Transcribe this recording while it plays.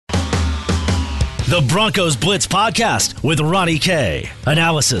The Broncos Blitz Podcast with Ronnie K.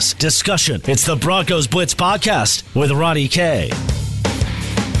 Analysis, discussion. It's the Broncos Blitz Podcast with Ronnie K.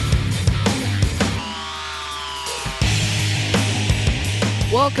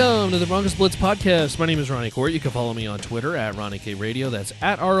 Welcome to the Broncos Blitz Podcast. My name is Ronnie Court. You can follow me on Twitter at Ronnie K Radio. That's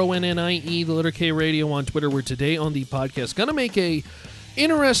at RONNIE, the letter K Radio on Twitter. We're today on the podcast going to make a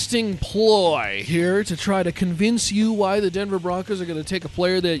interesting ploy here to try to convince you why the Denver Broncos are going to take a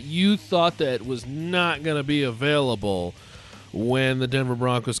player that you thought that was not going to be available when the Denver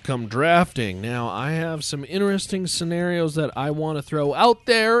Broncos come drafting. Now, I have some interesting scenarios that I want to throw out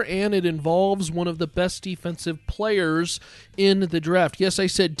there, and it involves one of the best defensive players in the draft. Yes, I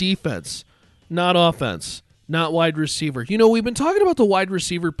said defense, not offense, not wide receiver. You know, we've been talking about the wide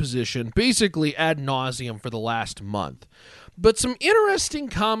receiver position basically ad nauseum for the last month. But some interesting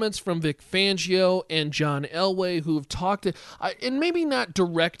comments from Vic Fangio and John Elway, who have talked, and maybe not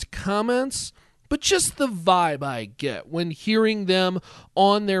direct comments, but just the vibe I get when hearing them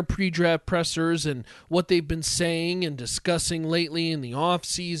on their pre-draft pressers and what they've been saying and discussing lately in the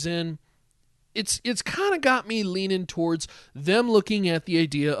offseason. It's kind of got me leaning towards them looking at the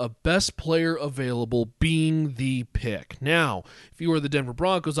idea of best player available being the pick. Now, if you are the Denver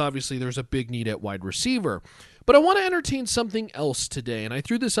Broncos, obviously there's a big need at wide receiver. But I want to entertain something else today, and I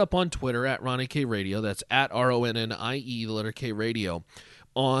threw this up on Twitter at Ronnie K Radio. That's at RONNIE, the letter K Radio,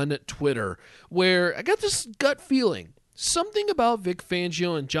 on Twitter, where I got this gut feeling. Something about Vic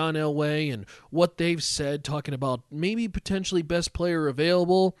Fangio and John Elway and what they've said, talking about maybe potentially best player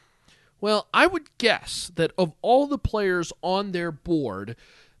available. Well, I would guess that of all the players on their board,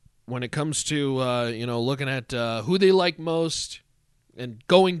 when it comes to looking at who they like most and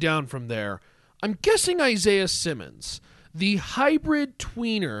going down from there, I'm guessing Isaiah Simmons, the hybrid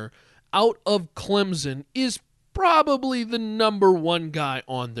tweener out of Clemson, is probably the number one guy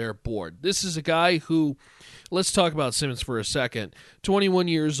on their board. This is a guy who, let's talk about Simmons for a second, 21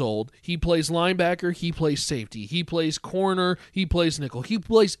 years old. He plays linebacker, he plays safety, he plays corner, he plays nickel. He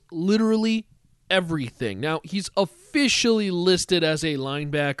plays literally everything. Now, he's officially listed as a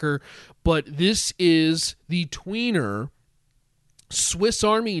linebacker, but this is the tweener Swiss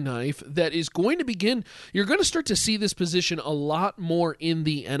Army knife that is going to begin. You're going to start to see this position a lot more in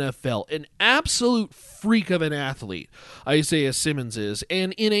the NFL. An absolute freak of an athlete, Isaiah Simmons is,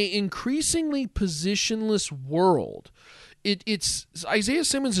 and in an increasingly positionless world, it's Isaiah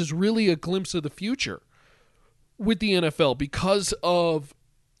Simmons is really a glimpse of the future with the NFL because of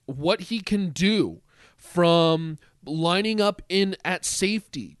what he can do, from lining up in at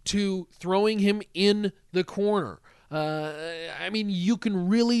safety to throwing him in the corner. You can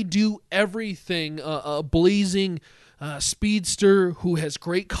really do everything. A blazing speedster who has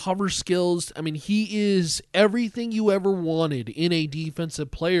great cover skills. He is everything you ever wanted in a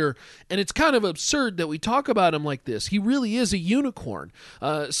defensive player, and it's kind of absurd that we talk about him like this. He really is a unicorn.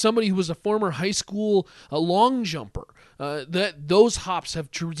 Somebody who was a former high school long jumper. That those hops have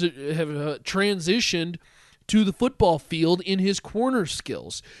transitioned to the football field in his corner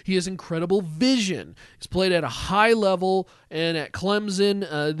skills. He has incredible vision. He's played at a high level, and at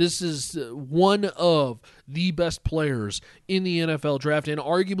Clemson, this is one of the best players in the NFL draft and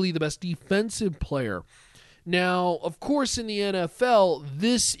arguably the best defensive player. Now, of course, in the NFL,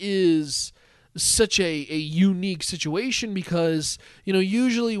 this is such a unique situation because,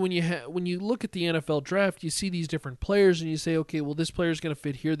 usually when you look at the NFL draft, you see these different players and you say, okay, well, this player is going to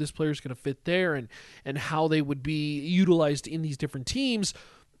fit here, this player is going to fit there, and how they would be utilized in these different teams.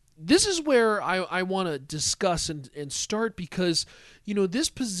 This is where I want to discuss and start because, this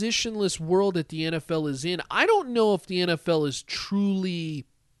positionless world that the NFL is in, I don't know if the NFL is truly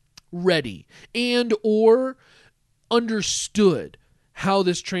ready and or understood how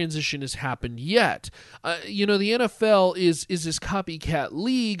this transition has happened yet. The NFL is this copycat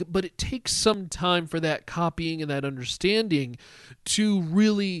league, but it takes some time for that copying and that understanding to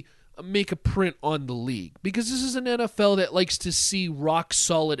really make a print on the league, because this is an NFL that likes to see rock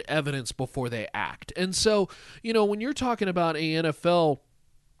solid evidence before they act. And so, when you're talking about a NFL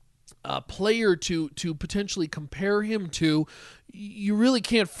player to potentially compare him to, you really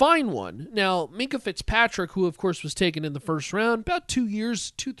can't find one. Now, Minkah Fitzpatrick, who of course was taken in the first round about 3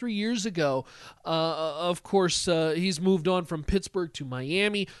 years ago, of course he's moved on from Pittsburgh to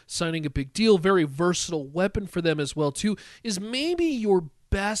Miami, signing a big deal, very versatile weapon for them as well too, is maybe your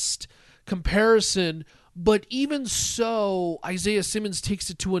best comparison, but even so, Isaiah Simmons takes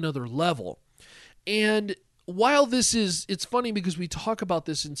it to another level. And while it's funny because we talk about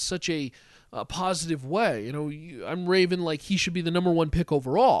this in such a positive way. I'm raving like he should be the number one pick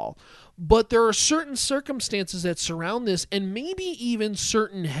overall. But there are certain circumstances that surround this, and maybe even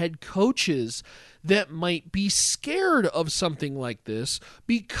certain head coaches that might be scared of something like this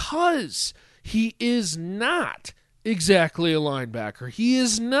because he is not exactly a linebacker. He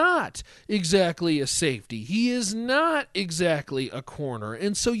is not exactly a safety. He is not exactly a corner.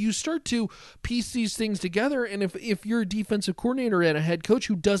 And so you start to piece these things together, and if you're a defensive coordinator and a head coach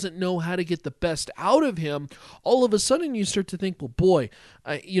who doesn't know how to get the best out of him, all of a sudden you start to think, well, boy,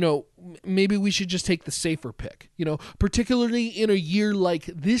 maybe we should just take the safer pick, particularly in a year like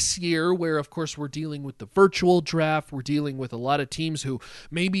this year where, of course, we're dealing with the virtual draft. We're dealing with a lot of teams who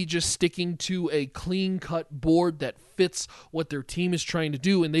may be just sticking to a clean-cut board that fits what their team is trying to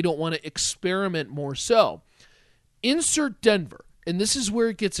do, and they don't want to experiment more so. Insert Denver, and this is where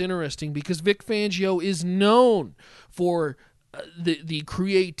it gets interesting because Vic Fangio is known for the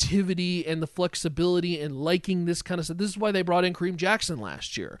creativity and the flexibility and liking this kind of stuff. This is why they brought in Kareem Jackson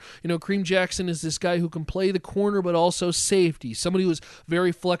last year. Kareem Jackson is this guy who can play the corner but also safety. Somebody who's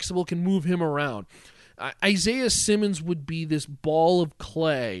very flexible, can move him around. Isaiah Simmons would be this ball of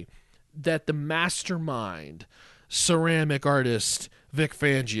clay that the mastermind, ceramic artist Vic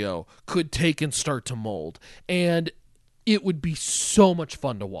Fangio could take and start to mold. And it would be so much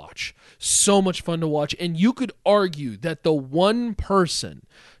fun to watch. So much fun to watch. And you could argue that the one person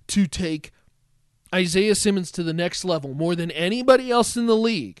to take Isaiah Simmons to the next level more than anybody else in the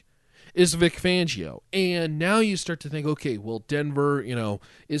league is Vic Fangio. And now you start to think, okay, well, Denver, are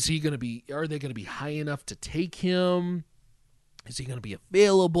they going to be high enough to take him? Is he going to be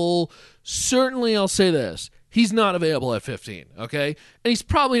available? Certainly, I'll say this. He's not available at 15, okay? And he's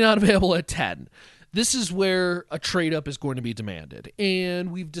probably not available at 10. This is where a trade-up is going to be demanded.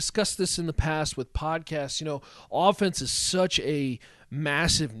 And we've discussed this in the past with podcasts. Offense is such a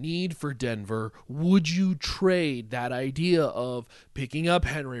massive need for Denver. Would you trade that idea of picking up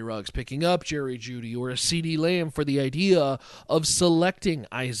Henry Ruggs, picking up Jerry Jeudy, or a CeeDee Lamb for the idea of selecting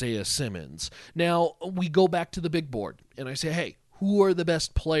Isaiah Simmons? Now, we go back to the big board, and I say, hey, who are the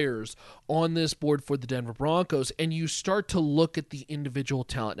best players on this board for the Denver Broncos? And you start to look at the individual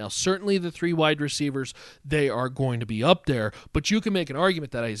talent. Now, certainly the 3 wide receivers, they are going to be up there, but you can make an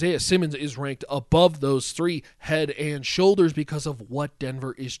argument that Isaiah Simmons is ranked above those 3 head and shoulders because of what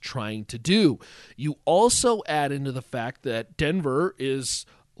Denver is trying to do. You also add into the fact that Denver is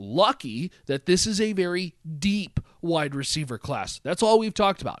lucky that this is a very deep wide receiver class. That's all we've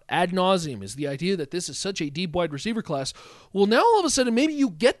talked about ad nauseum, is the idea that this is such a deep wide receiver class. Well, now all of a sudden maybe you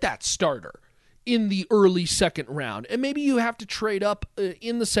get that starter in the early second round, and maybe you have to trade up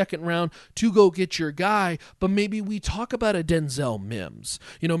in the second round to go get your guy, but maybe we talk about a Denzel Mims,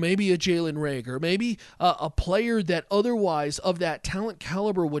 maybe a Jalen Reagor, maybe a player that otherwise of that talent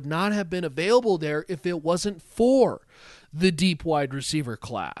caliber would not have been available there if it wasn't for the deep wide receiver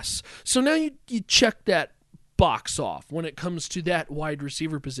class. So now you check that box off when it comes to that wide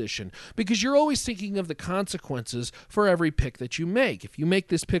receiver position, because you're always thinking of the consequences for every pick that you make. If you make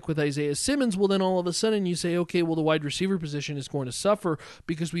this pick with Isaiah Simmons, well, then all of a sudden you say, okay, well, the wide receiver position is going to suffer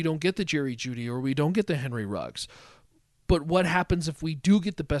because we don't get the Jerry Jeudy or we don't get the Henry Ruggs. But what happens if we do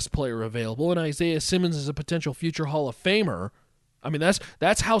get the best player available and Isaiah Simmons is a potential future Hall of Famer? I mean,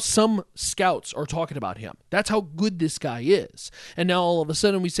 that's how some scouts are talking about him. That's how good this guy is. And now all of a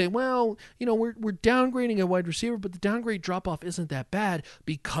sudden we say, well, we're downgrading a wide receiver, but the downgrade drop-off isn't that bad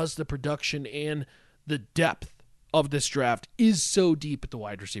because the production and the depth of this draft is so deep at the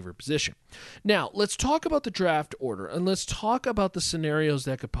wide receiver position. Now, let's talk about the draft order, and let's talk about the scenarios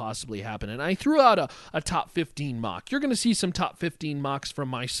that could possibly happen. And I threw out a top 15 mock. You're going to see some top 15 mocks from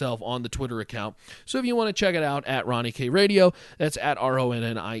myself on the Twitter account. So if you want to check it out at Ronnie K Radio, that's at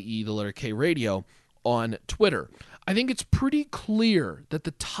RONNIE, the letter K Radio, on Twitter. I think it's pretty clear that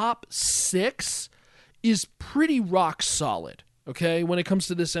the top 6 is pretty rock solid. Okay, when it comes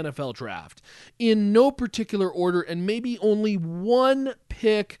to this NFL draft, in no particular order, and maybe only one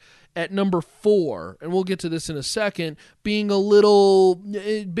pick at number 4, and we'll get to this in a second, being a little,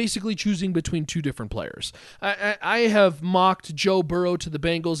 basically choosing between 2 different players. I have mocked Joe Burrow to the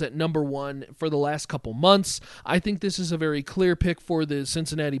Bengals at number 1 for the last couple months. I think this is a very clear pick for the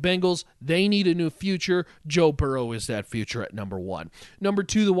Cincinnati Bengals. They need a new future. Joe Burrow is that future at number 1. Number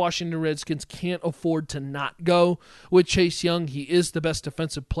 2, the Washington Redskins can't afford to not go with Chase Young. He is the best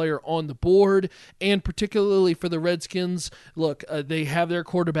defensive player on the board, and particularly for the Redskins, look, they have their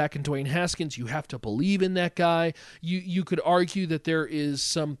quarterback in Dwayne Haskins. You have to believe in that guy. You could argue that there is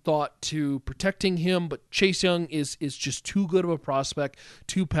some thought to protecting him, but Chase Young is just too good of a prospect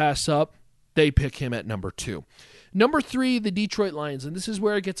to pass up. They pick him at number 2. Number 3, the Detroit Lions, and this is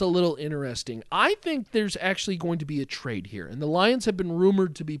where it gets a little interesting. I think there's actually going to be a trade here, and the Lions have been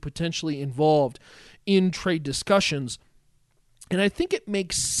rumored to be potentially involved in trade discussions, and I think it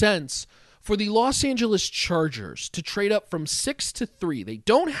makes sense for the Los Angeles Chargers to trade up from 6 to 3. They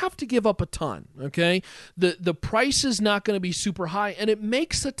don't have to give up a ton, okay? The price is not going to be super high, and it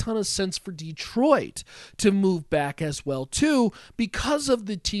makes a ton of sense for Detroit to move back as well, too, because of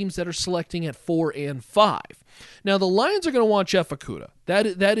the teams that are selecting at 4 and 5. Now, the Lions are going to want Jeff Okudah.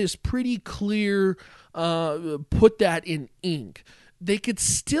 That is pretty clear. Put that in ink. They could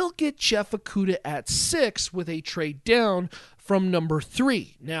still get Jeff Okudah at 6 with a trade down from number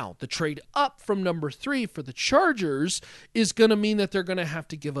 3. Now, the trade up from number 3 for the Chargers is going to mean that they're going to have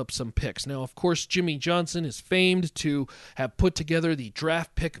to give up some picks. Now, of course, Jimmy Johnson is famed to have put together the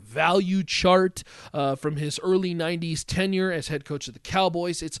draft pick value chart from his early 90s tenure as head coach of the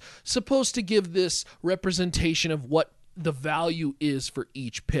Cowboys. It's supposed to give this representation of what the value is for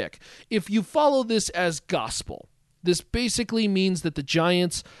each pick. If you follow this as gospel, this basically means that the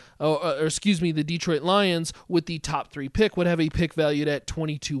the Detroit Lions with the top 3 pick would have a pick valued at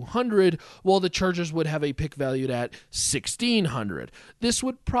 $2,200, while the Chargers would have a pick valued at $1,600. This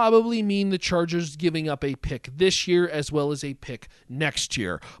would probably mean the Chargers giving up a pick this year as well as a pick next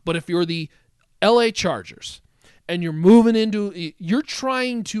year. But if you're the LA Chargers and you're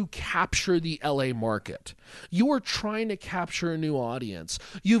trying to capture the LA market. You are trying to capture a new audience.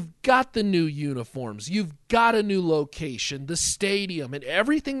 You've got the new uniforms. You've got a new location, the stadium, and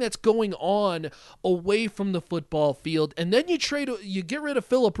everything that's going on away from the football field. And then you get rid of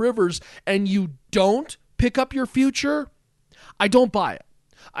Phillip Rivers and you don't pick up your future. I don't buy it.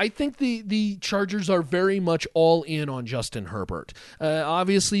 I think the Chargers are very much all in on Justin Herbert.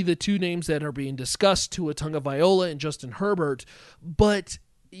 Obviously, the two names that are being discussed, Tua Tagovailoa and Justin Herbert, but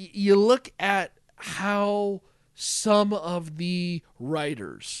you look at how some of the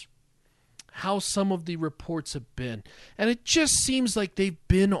writers, how some of the reports have been, and it just seems like they've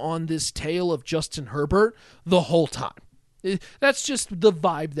been on this tail of Justin Herbert the whole time. That's just the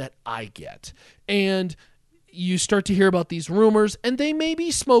vibe that I get. And you start to hear about these rumors, and they may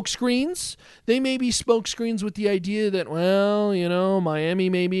be smoke screens. They may be smoke screens with the idea that, well, Miami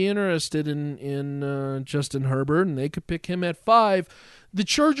may be interested in Justin Herbert, and they could pick him at 5. The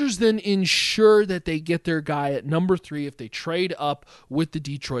Chargers then ensure that they get their guy at number 3 if they trade up with the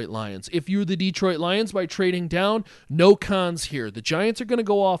Detroit Lions. If you're the Detroit Lions by trading down, no cons here. The Giants are going to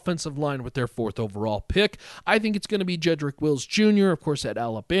go offensive line with their 4th overall pick. I think it's going to be Jedrick Wills Jr., of course, at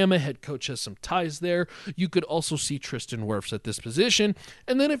Alabama. Head coach has some ties there. You could also see Tristan Wirfs at this position.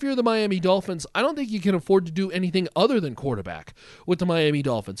 And then if you're the Miami Dolphins, I don't think you can afford to do anything other than quarterback with the Miami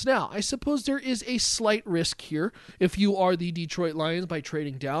Dolphins. Now, I suppose there is a slight risk here if you are the Detroit Lions by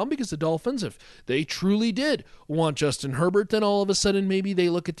trading down, because the Dolphins, if they truly did want Justin Herbert, then all of a sudden maybe they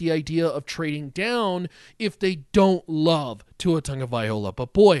look at the idea of trading down if they don't love Tua Tagovailoa.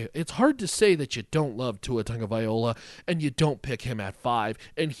 But boy, it's hard to say that you don't love Tua Tagovailoa and you don't pick him at 5,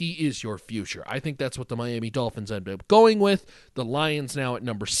 and he is your future. I think that's what the Miami Dolphins ended up going with. The Lions now at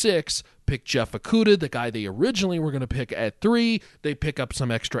number 6 pick Jeff Okudah, the guy they originally were going to pick at 3. They pick up some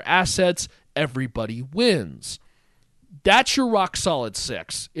extra assets. Everybody wins. That's your rock solid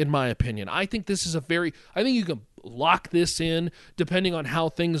 6, in my opinion. I think this is I think you can lock this in depending on how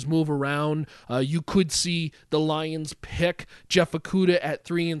things move around. You could see the Lions pick Jeff Okudah at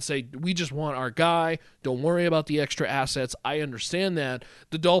 3 and say, we just want our guy. Don't worry about the extra assets. I understand that.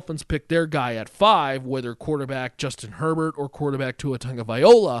 The Dolphins pick their guy at 5, whether quarterback Justin Herbert or quarterback Tua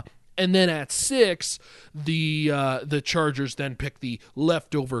Tagovailoa. And then at 6, the Chargers then pick the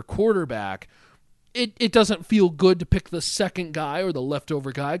leftover quarterback. It doesn't feel good to pick the second guy or the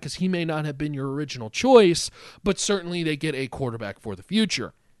leftover guy because he may not have been your original choice, but certainly they get a quarterback for the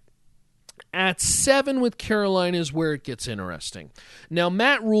future. At 7 with Carolina is where it gets interesting. Now,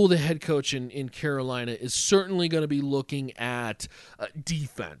 Matt Rule, the head coach in Carolina, is certainly going to be looking at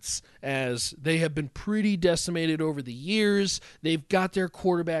defense, as they have been pretty decimated over the years. They've got their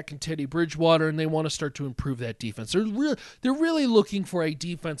quarterback in Teddy Bridgewater, and they want to start to improve that defense. They're really looking for a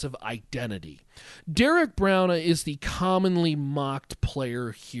defensive identity. Derek Brown is the commonly mocked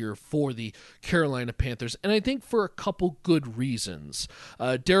player here for the Carolina Panthers, and I think for a couple good reasons.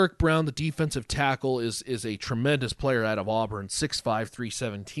 Derek Brown, the defensive tackle, is a tremendous player out of Auburn, 6'5",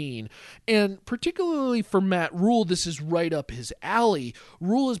 317, and particularly for Matt Rule, this is right up his alley.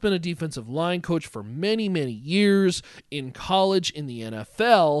 Rule has been a defensive line coach for many, many years in college, in the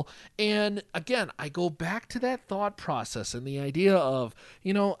NFL, and again, I go back to that thought process and the idea of,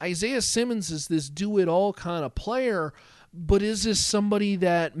 Isaiah Simmons is this do-it-all kind of player, But is this somebody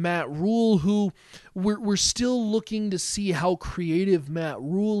that Matt Rule, who we're still looking to see how creative Matt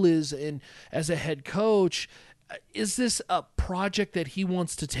Rule is as a head coach, is this a project that he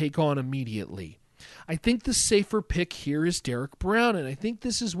wants to take on immediately? I think the safer pick here is Derek Brown, and I think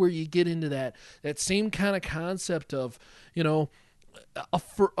this is where you get into that same kind of concept of,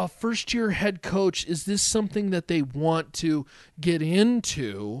 a first-year head coach. Is this something that they want to get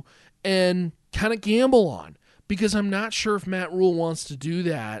into and kind of gamble on? Because I'm not sure if Matt Rule wants to do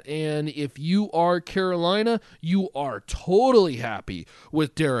that. And if you are Carolina, you are totally happy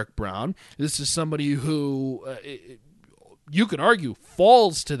with Derek Brown. This is somebody who you could argue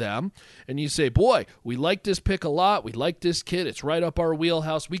falls to them, and you say, boy, we like this pick a lot. We like this kid. It's right up our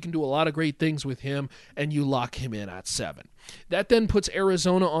wheelhouse. We can do a lot of great things with him, and you lock him in at 7. That then puts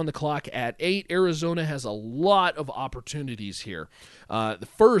Arizona on the clock at 8. Arizona has a lot of opportunities here. The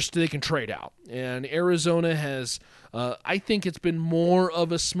first, they can trade out, and Arizona has, I think it's been more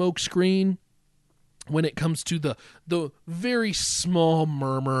of a smokescreen when it comes to the very small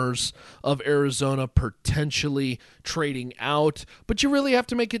murmurs of Arizona potentially trading out. But you really have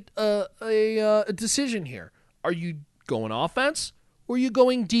to make it a decision here. Are you going offense or are you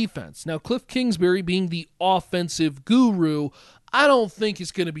going defense? Now, Cliff Kingsbury being the offensive guru, I don't think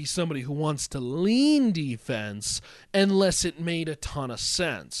is going to be somebody who wants to lean defense unless it made a ton of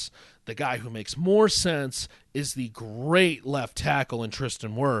sense. The guy who makes more sense is the great left tackle in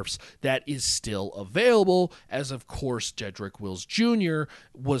Tristan Wirfs that is still available, as of course Jedrick Wills Jr.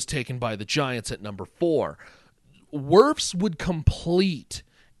 was taken by the Giants at number 4. Wirfs would complete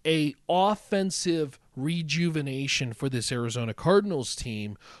a offensive rejuvenation for this Arizona Cardinals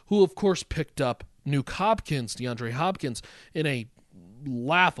team, who of course picked up DeAndre Hopkins, in a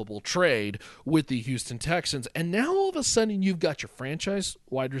laughable trade with the Houston Texans. And now all of a sudden you've got your franchise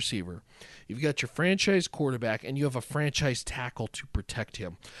wide receiver, you've got your franchise quarterback, and you have a franchise tackle to protect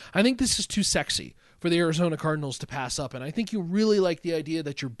him. I think this is too sexy for the Arizona Cardinals to pass up, and I think you really like the idea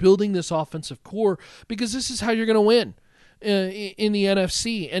that you're building this offensive core, because this is how you're going to win in the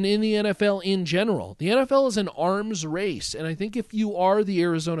NFC and in the NFL in general. The NFL is an arms race, and I think if you are the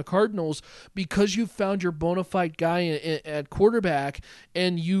Arizona Cardinals, because you've found your bona fide guy at quarterback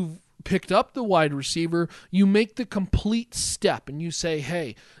and you've picked up the wide receiver, you make the complete step and you say,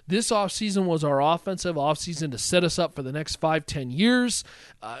 hey, this offseason was our offensive offseason to set us up for the next 5-10 years,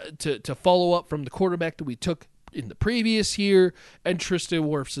 to follow up from the quarterback that we took in the previous year, and Tristan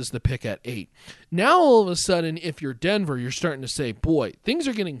Wirfs is the pick at 8. Now, all of a sudden, if you're Denver, you're starting to say, boy, things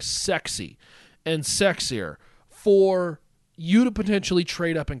are getting sexy and sexier for you to potentially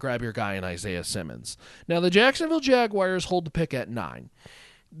trade up and grab your guy in Isaiah Simmons. Now, the Jacksonville Jaguars hold the pick at 9.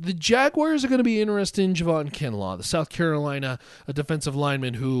 The Jaguars are going to be interested in Javon Kinlaw, the South Carolina defensive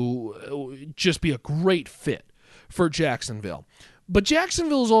lineman, who would just be a great fit for Jacksonville. But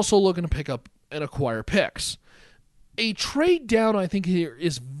Jacksonville is also looking to pick up and acquire picks. A trade down, I think, here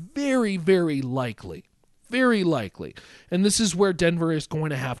is very, very likely. Very likely. And this is where Denver is going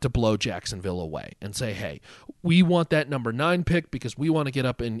to have to blow Jacksonville away and say, hey, we want that number 9 pick because we want to get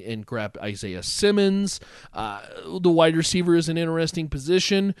up and grab Isaiah Simmons. The wide receiver is an interesting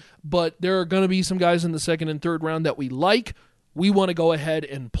position, but there are going to be some guys in the 2nd and 3rd round that we like. We want to go ahead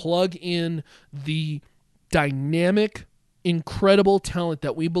and plug in the dynamic, incredible talent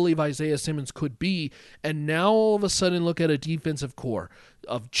that we believe Isaiah Simmons could be, and now all of a sudden look at a defensive core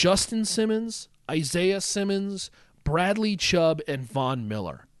of Justin Simmons, Isaiah Simmons, Bradley Chubb, and Von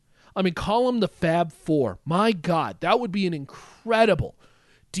Miller. I mean, call them the Fab Four. My God, that would be an incredible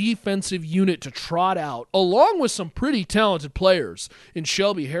defensive unit to trot out, along with some pretty talented players in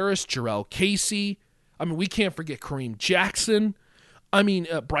Shelby Harris, Jarrell Casey. I mean, we can't forget Kareem Jackson. I mean,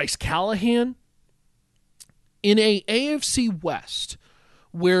 Bryce Callahan. In a AFC West,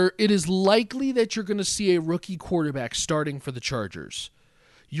 where it is likely that you're going to see a rookie quarterback starting for the Chargers,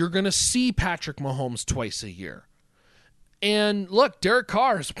 you're going to see Patrick Mahomes twice a year. And look, Derek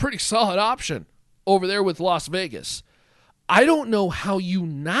Carr is a pretty solid option over there with Las Vegas. I don't know how you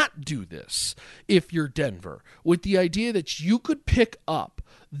not do this if you're Denver, with the idea that you could pick up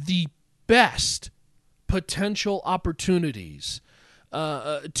the best potential opportunities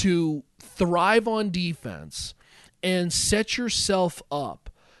to thrive on defense and set yourself up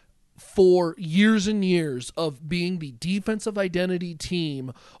for years and years of being the defensive identity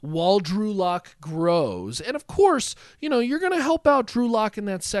team while Drew Lock grows. And of course, you're going to help out Drew Lock in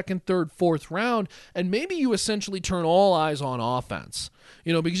that 2nd, 3rd, 4th round, and maybe you essentially turn all eyes on offense,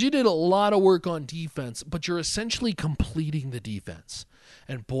 because you did a lot of work on defense, but you're essentially completing the defense.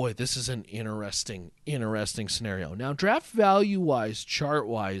 And boy, this is an interesting scenario. Now, draft value-wise,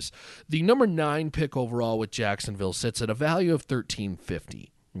 chart-wise, the number 9 pick overall with Jacksonville sits at a value of $13.50.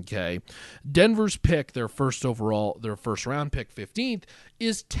 Okay, Denver's pick, their first round pick, 15th,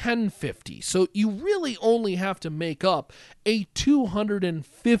 is $10.50. So you really only have to make up a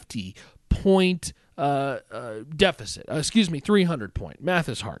 250 point deficit. 300 point. Math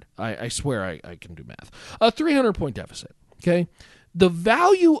is hard. I swear I can do math. A 300 point deficit. Okay, the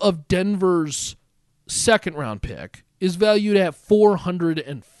value of Denver's second round pick is valued at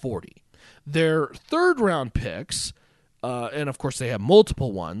 $440. Their third round picks, and of course they have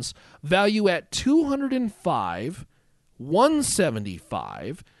multiple ones, value at $205,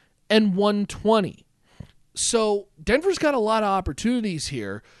 $175, and $120. So Denver's got a lot of opportunities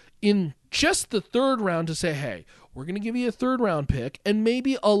here in just the third round to say, hey, we're going to give you a third round pick and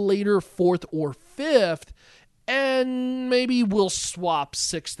maybe a later fourth or fifth, and maybe we'll swap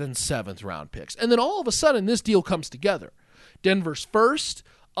sixth and seventh round picks. And then all of a sudden this deal comes together. Denver's first,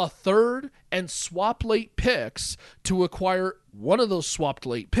 a third, and swap late picks to acquire one of those swapped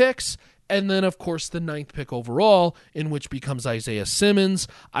late picks, and then, of course, the 9th pick overall, in which becomes Isaiah Simmons.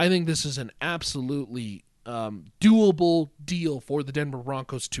 I think this is an absolutely doable deal for the Denver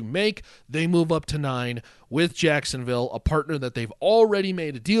Broncos to make. They move up to 9 with Jacksonville, a partner that they've already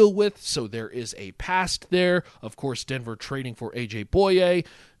made a deal with, so there is a past there. Of course, Denver trading for A.J. Boye.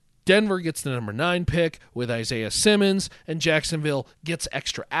 Denver gets the number 9 pick with Isaiah Simmons, and Jacksonville gets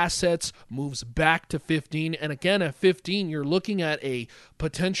extra assets, moves back to 15. And again, at 15, you're looking at a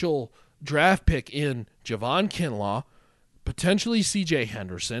potential draft pick in Javon Kinlaw, potentially C.J.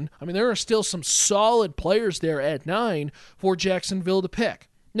 Henderson. I mean, there are still some solid players there at 9 for Jacksonville to pick.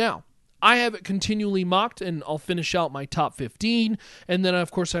 Now, I have it continually mocked, and I'll finish out my top 15. And then, of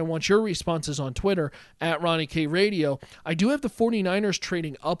course, I want your responses on Twitter at Ronnie K Radio. I do have the 49ers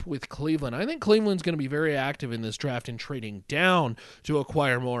trading up with Cleveland. I think Cleveland's going to be very active in this draft and trading down to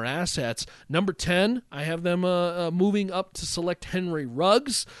acquire more assets. Number 10, I have them moving up to select Henry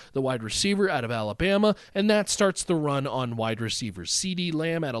Ruggs, the wide receiver out of Alabama, and that starts the run on wide receivers. CeeDee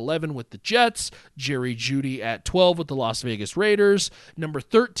Lamb at 11 with the Jets, Jerry Jeudy at 12 with the Las Vegas Raiders. Number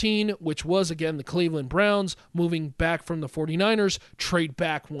 13, which was, again, the Cleveland Browns, moving back from the 49ers, trade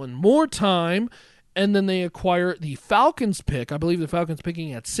back one more time, and then they acquire the Falcons pick. I believe the Falcons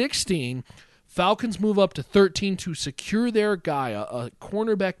picking at 16. Falcons move up to 13 to secure their guy, a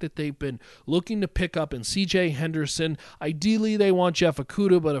cornerback that they've been looking to pick up in C.J. Henderson. Ideally, they want Jeff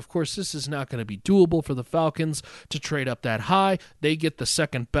Okudah, but of course, this is not going to be doable for the Falcons to trade up that high. They get the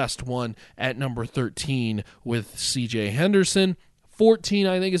second best one at number 13 with C.J. Henderson. 14,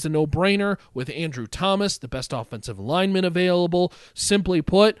 I think, is a no-brainer with Andrew Thomas, the best offensive lineman available. Simply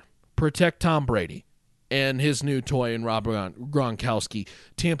put, protect Tom Brady and his new toy in Rob Gronkowski.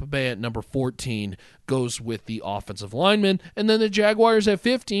 Tampa Bay at number 14 goes with the offensive lineman. And then the Jaguars at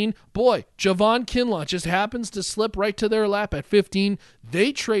 15, boy, Javon Kinlaw just happens to slip right to their lap at 15.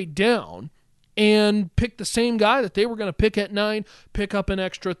 They trade down and pick the same guy that they were going to pick at 9, pick up an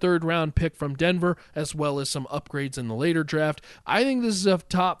extra third-round pick from Denver, as well as some upgrades in the later draft. I think this is a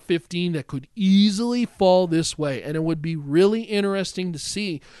top 15 that could easily fall this way, and it would be really interesting to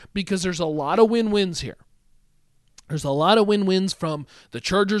see because there's a lot of win-wins here. There's a lot of win-wins from the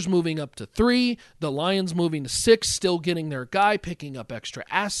Chargers moving up to 3, the Lions moving to 6, still getting their guy, picking up extra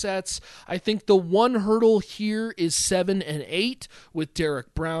assets. I think the one hurdle here is 7 and 8, with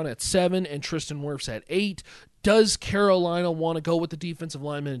Derek Brown at 7 and Tristan Wirfs at 8. Does Carolina want to go with the defensive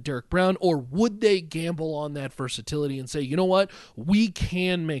lineman and Derek Brown, or would they gamble on that versatility and say, you know what, we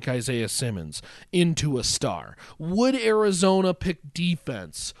can make Isaiah Simmons into a star? Would Arizona pick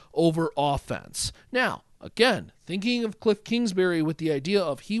defense over offense? Now, again, thinking of Cliff Kingsbury with the idea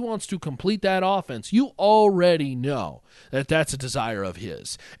of he wants to complete that offense, you already know that that's a desire of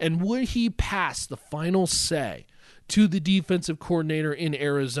his. And would he pass the final say to the defensive coordinator in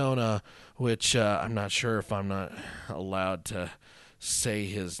Arizona, which I'm not sure if I'm not allowed to say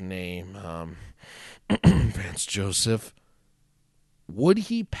his name, Vance Joseph? Would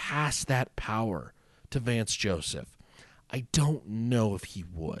he pass that power to Vance Joseph? I don't know if he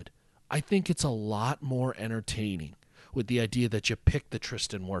would. I think it's a lot more entertaining with the idea that you pick the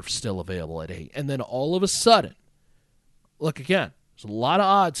Tristan Wirfs still available at 8. And then all of a sudden, look again, there's a lot of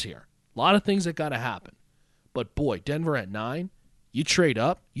odds here. A lot of things that got to happen. But boy, Denver at 9, you trade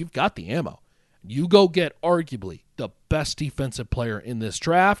up, you've got the ammo. You go get arguably the best defensive player in this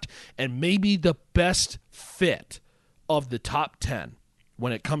draft and maybe the best fit of the top 10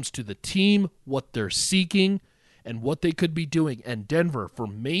 when it comes to the team, what they're seeking, and what they could be doing. And Denver, for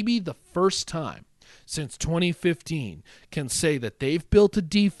maybe the first time since 2015 can say that they've built a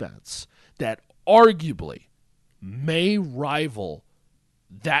defense that arguably may rival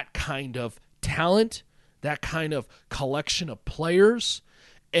that kind of talent, that kind of collection of players,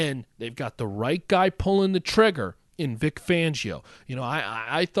 and they've got the right guy pulling the trigger in Vic Fangio. You know,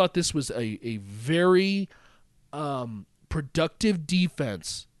 I thought this was a very productive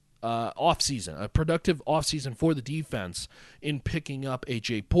defense offseason, a productive offseason for the defense in picking up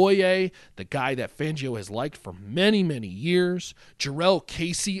A.J. Boye, the guy that Fangio has liked for many, many years. Jarrell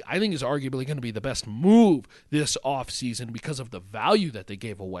Casey, I think, is arguably going to be the best move this offseason because of the value that they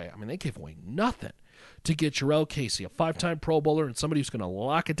gave away. I mean, they gave away nothing to get Jarrell Casey, a 5-time Pro Bowler and somebody who's going to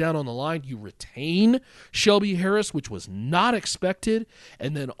lock it down on the line. You retain Shelby Harris, which was not expected,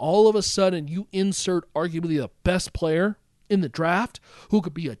 and then all of a sudden you insert arguably the best player in the draft who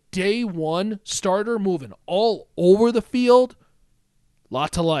could be a day one starter moving all over the field.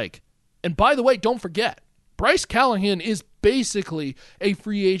 Lot to like. And by the way, don't forget, Bryce Callahan is basically a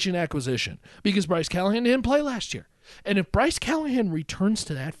free agent acquisition because Bryce Callahan didn't play last year. And if Bryce Callahan returns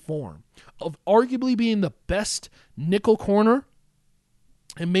to that form of arguably being the best nickel corner,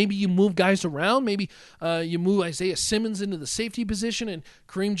 and maybe you move guys around, maybe you move Isaiah Simmons into the safety position and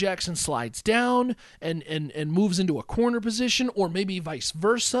Kareem Jackson slides down and moves into a corner position, or maybe vice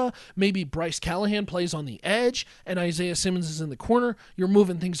versa. Maybe Bryce Callahan plays on the edge and Isaiah Simmons is in the corner. You're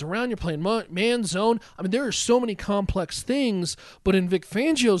moving things around. You're playing man zone. I mean, there are so many complex things, but in Vic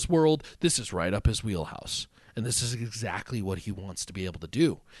Fangio's world, this is right up his wheelhouse. And this is exactly what he wants to be able to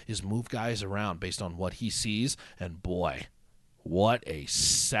do, is move guys around based on what he sees. And boy, what a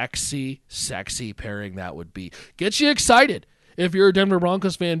sexy, sexy pairing that would be. Gets you excited if you're a Denver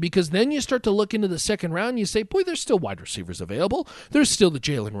Broncos fan, because then you start to look into the second round and you say, boy, there's still wide receivers available. There's still the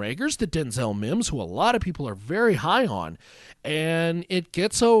Jalen Reagors, the Denzel Mims, who a lot of people are very high on. And it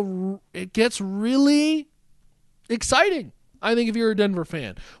gets really exciting, I think, if you're a Denver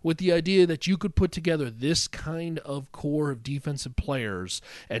fan, with the idea that you could put together this kind of core of defensive players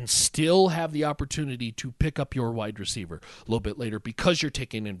and still have the opportunity to pick up your wide receiver a little bit later because you're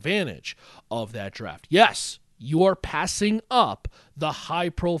taking advantage of that draft. Yes, you are passing up the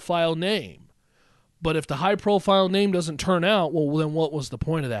high-profile name, but if the high-profile name doesn't turn out, well, then what was the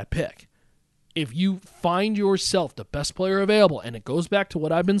point of that pick? If you find yourself the best player available, and it goes back to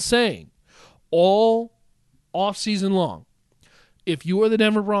what I've been saying all offseason long, if you are the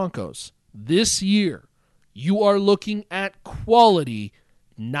Denver Broncos this year, you are looking at quality,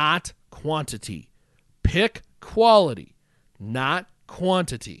 not quantity. Pick quality, not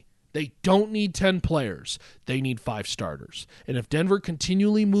quantity. They don't need 10 players. They need 5 starters. And if Denver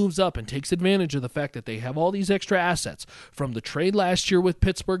continually moves up and takes advantage of the fact that they have all these extra assets, from the trade last year with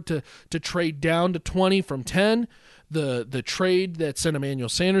Pittsburgh to trade down to 20 from 10, the trade that sent Emmanuel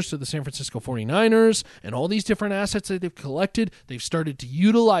Sanders to the San Francisco 49ers, and all these different assets that they've collected, they've started to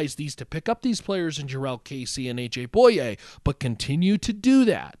utilize these to pick up these players in Jarrell Casey and A.J. Boye, but continue to do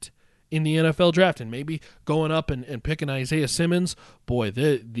that in the NFL draft, and maybe going up and picking Isaiah Simmons. Boy,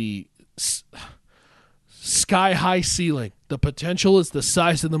 the sky-high ceiling. The potential is the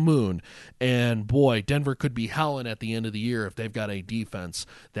size of the moon. And boy, Denver could be howling at the end of the year if they've got a defense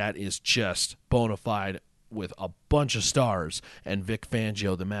that is just bona fide with a bunch of stars, and Vic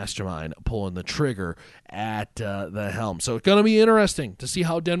Fangio, the mastermind, pulling the trigger at the helm. So it's going to be interesting to see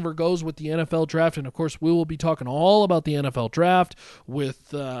how Denver goes with the NFL draft. And, of course, we will be talking all about the NFL draft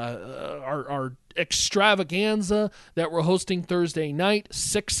with our extravaganza that we're hosting Thursday night,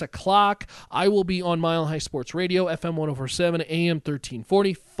 6 o'clock. I will be on Mile High Sports Radio, FM 104.7, AM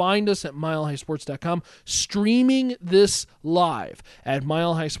 1340. Find us at milehighsports.com, streaming this live at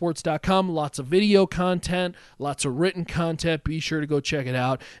milehighsports.com. Lots of video content, lots of written content. Be sure to go check it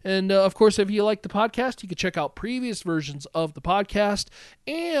out. And, of course, if you like the podcast, you can check out previous versions of the podcast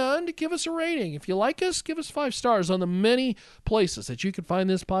and give us a rating. If you like us, give us 5 stars on the many places that you can find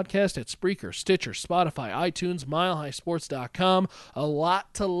this podcast at Spreaker, Stitcher, Spotify, iTunes, milehighsports.com. A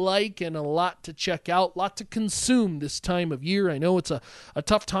lot to like and a lot to check out, a lot to consume this time of year. I know it's a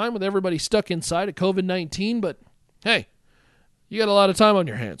tough time with everybody stuck inside of COVID-19, but hey, you got a lot of time on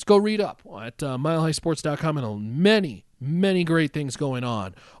your hands. Go read up at milehighsports.com, and many great things going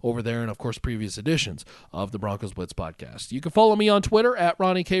on over there, and of course previous editions of the Broncos Blitz podcast. You can follow me on Twitter at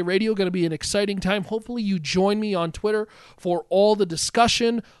Ronnie K Radio. Going to be an exciting time. Hopefully you join me on Twitter for all the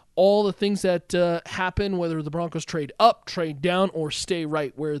discussion, all the things that happen, whether the Broncos trade up, trade down, or stay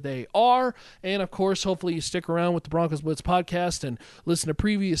right where they are. And, of course, hopefully you stick around with the Broncos Blitz podcast and listen to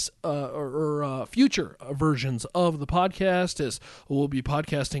previous or future versions of the podcast, as we'll be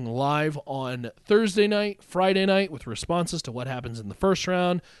podcasting live on Thursday night, Friday night, with responses to what happens in the first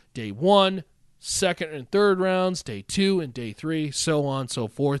round, day 1, second and third rounds, day 2 and day 3, so on and so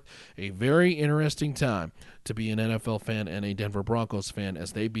forth. A very interesting time to be an NFL fan and a Denver Broncos fan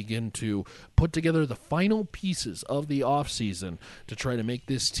as they begin to put together the final pieces of the offseason to try to make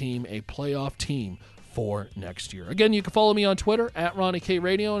this team a playoff team for next year. Again, you can follow me on Twitter at Ronnie K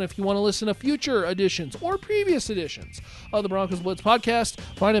Radio, and if you want to listen to future editions or previous editions of the Broncos Blitz podcast,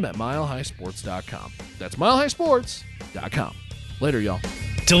 find them at milehighsports.com. That's milehighsports.com. Later, y'all.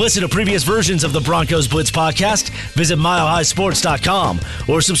 To listen to previous versions of the Broncos Blitz podcast, visit milehighsports.com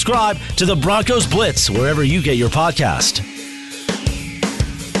or subscribe to the Broncos Blitz wherever you get your podcast.